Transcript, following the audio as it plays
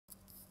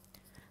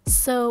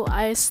So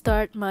I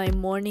start my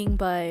morning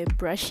by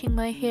brushing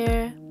my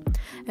hair,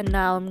 and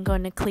now I'm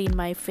gonna clean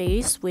my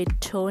face with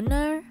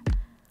toner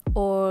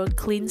or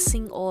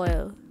cleansing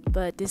oil,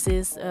 but this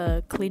is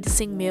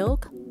cleansing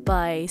milk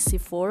by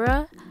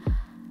Sephora.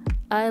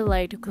 I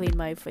like to clean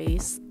my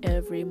face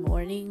every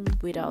morning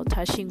without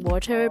touching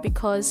water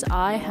because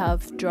I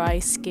have dry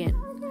skin.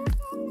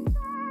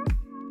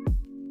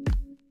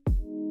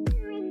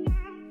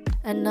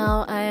 And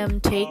now I am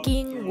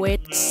taking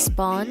wet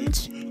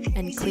sponge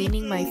and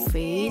cleaning my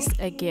face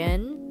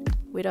again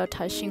without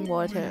touching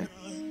water.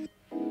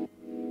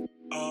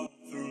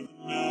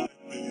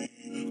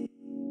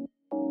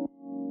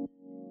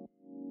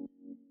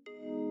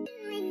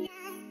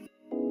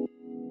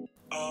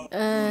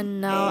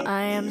 And now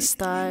I am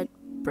start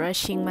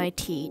brushing my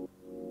teeth.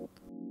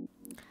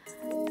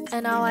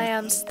 And now I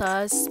am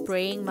start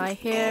spraying my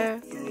hair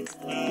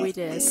with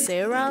a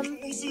serum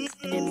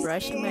and then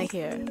brushing my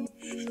hair.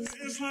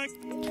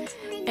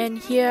 And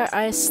here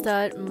I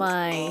start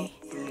my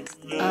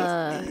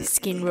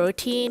skin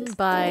routine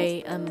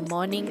by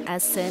Morning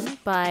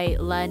Ascent by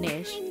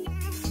Laneige.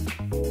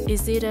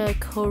 Is it a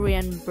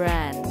Korean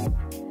brand?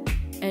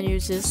 And you're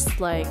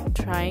just like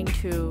trying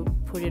to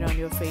put it on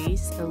your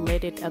face and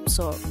let it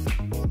absorb.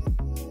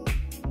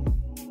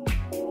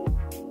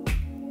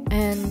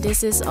 And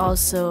this is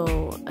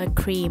also a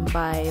cream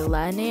by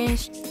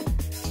Laneige.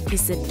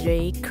 It's a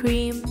day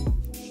cream,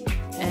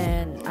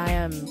 and I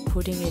am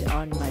putting it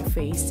on my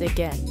face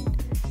again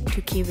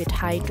to keep it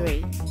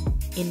hydrated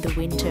in the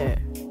winter.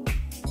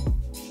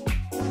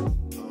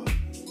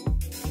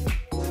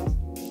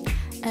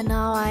 And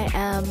now I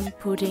am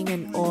putting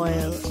an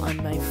oil on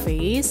my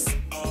face.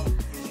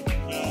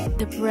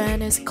 The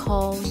brand is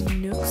called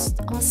Zjnu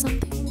or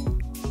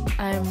something.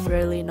 I'm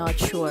really not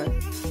sure,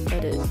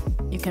 but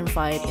you can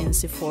find it in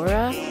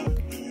Sephora,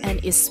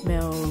 and it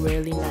smells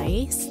really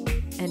nice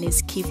and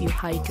it keeps you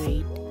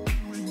hydrated.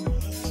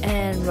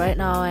 And right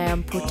now I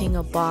am putting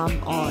a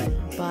balm on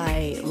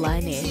by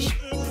Laneige,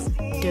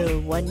 the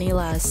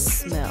vanilla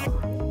smell.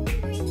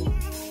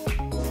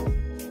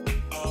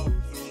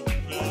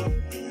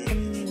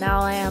 And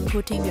now I am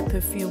putting the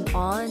perfume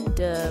on,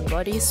 the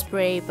body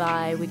spray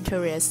by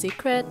Victoria's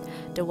Secret,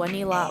 the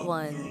vanilla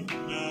one.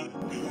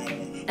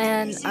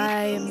 And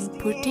I'm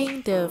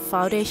putting the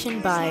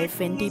foundation by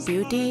Fenty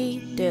Beauty,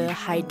 the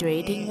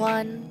hydrating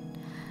one.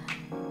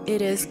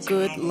 It is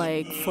good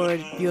like for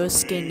your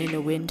skin in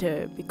the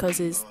winter because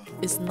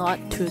it's not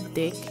too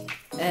thick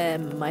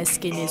and my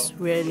skin is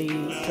really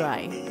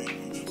dry.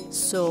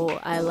 So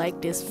I like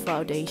this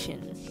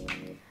foundation.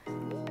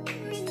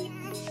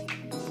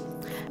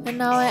 And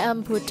now I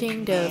am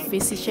putting the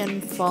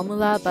Physician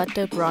Formula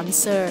Butter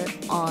Bronzer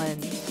on.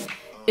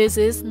 It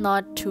is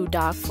not too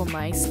dark for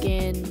my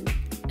skin,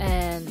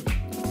 and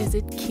is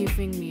it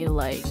keeping me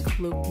like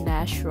look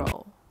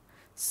natural,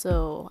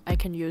 so I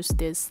can use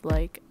this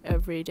like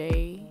every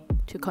day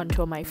to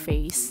contour my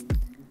face.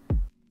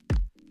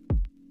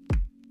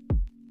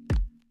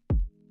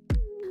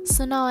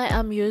 So now I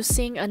am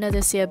using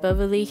Anastasia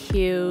Beverly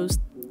Hills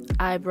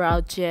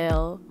eyebrow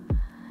gel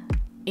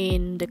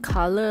in the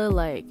color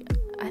like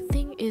I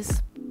think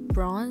it's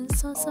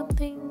bronze or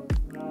something,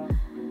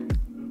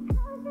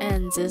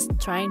 and just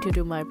trying to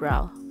do my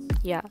brow.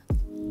 Yeah.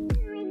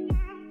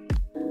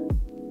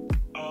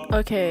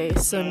 Okay,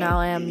 so now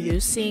I am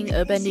using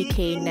Urban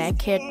Decay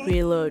Naked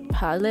Reload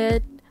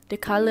palette. The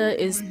color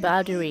is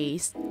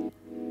Batteries.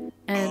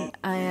 And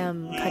I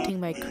am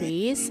cutting my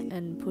crease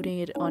and putting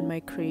it on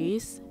my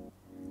crease.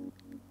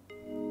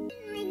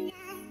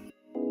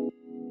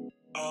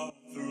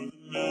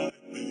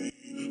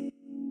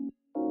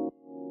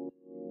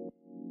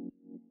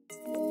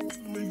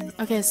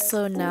 Okay,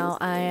 so now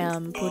I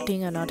am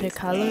putting another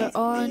color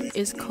on.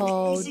 It's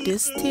called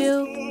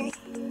Distill.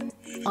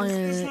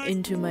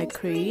 Into my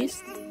crease.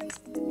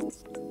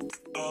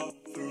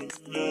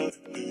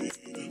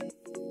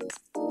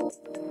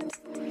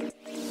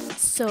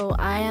 So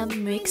I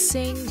am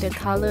mixing the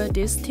color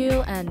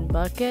Distill and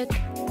Bucket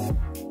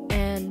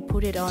and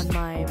put it on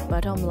my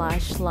bottom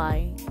lash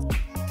line.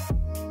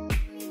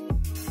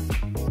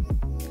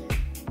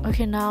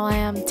 Okay, now I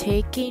am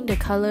taking the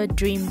color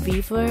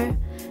Dreamweaver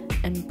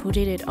and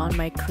putting it on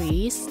my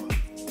crease.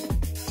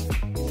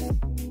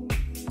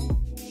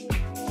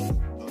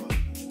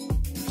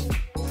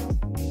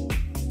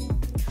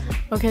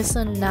 Okay,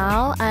 so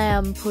now I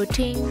am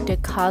putting the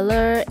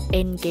color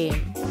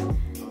Endgame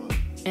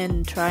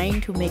and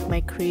trying to make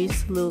my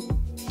crease look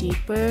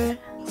deeper.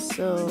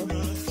 So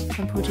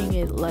I'm putting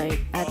it like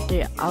at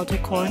the outer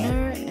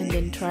corner and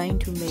then trying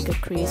to make a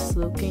crease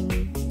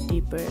looking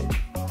deeper.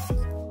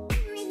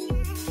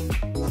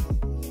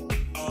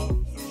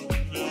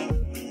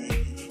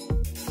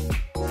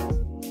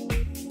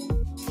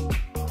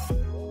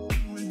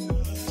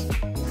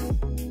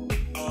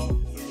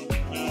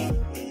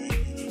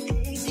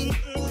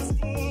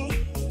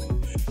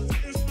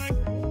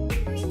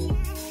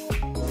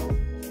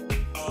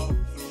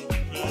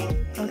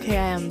 Okay,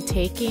 I am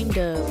taking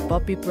the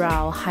Bobbi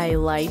Brown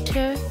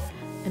highlighter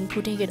and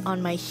putting it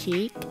on my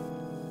cheek.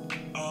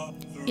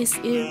 It's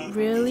a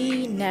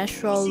really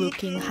natural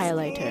looking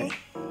highlighter.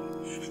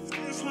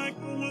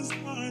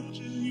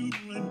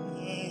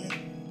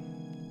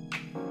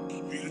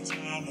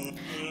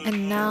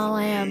 And now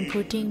I am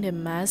putting the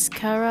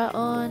mascara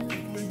on.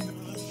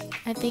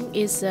 I think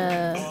it's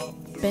a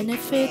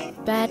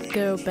Benefit Bad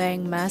Girl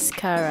Bang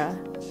Mascara,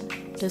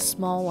 the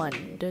small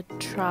one, the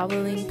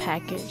traveling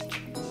package.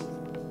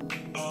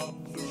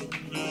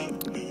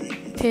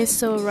 Okay,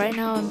 so right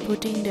now I'm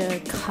putting the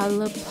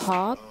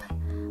ColourPop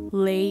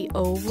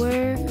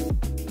Layover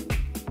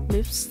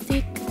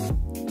lipstick,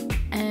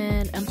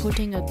 and I'm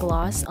putting a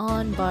gloss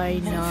on by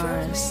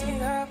NARS.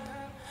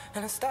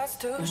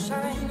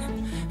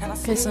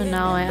 Okay, so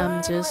now I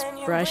am just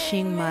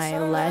brushing my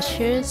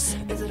lashes.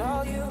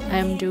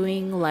 I'm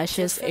doing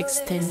lashes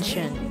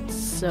extension,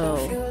 so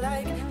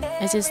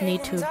I just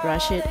need to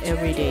brush it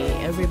every day,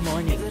 every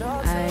morning.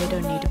 I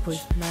don't need to put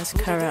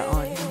mascara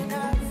on.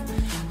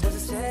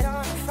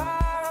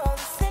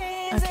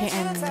 Okay,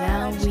 and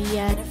now we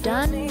are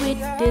done with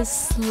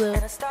this look.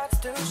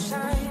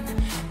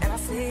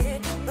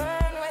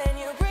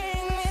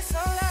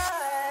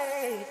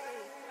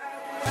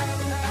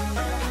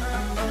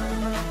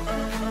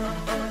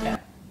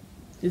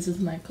 This is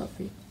my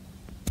coffee.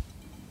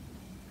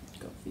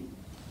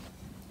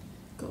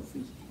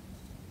 Coffee.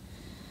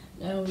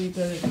 Now we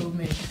better go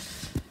make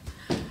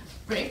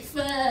breakfast.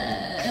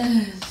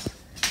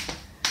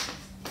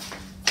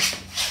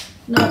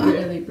 Not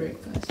really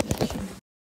breakfast, actually.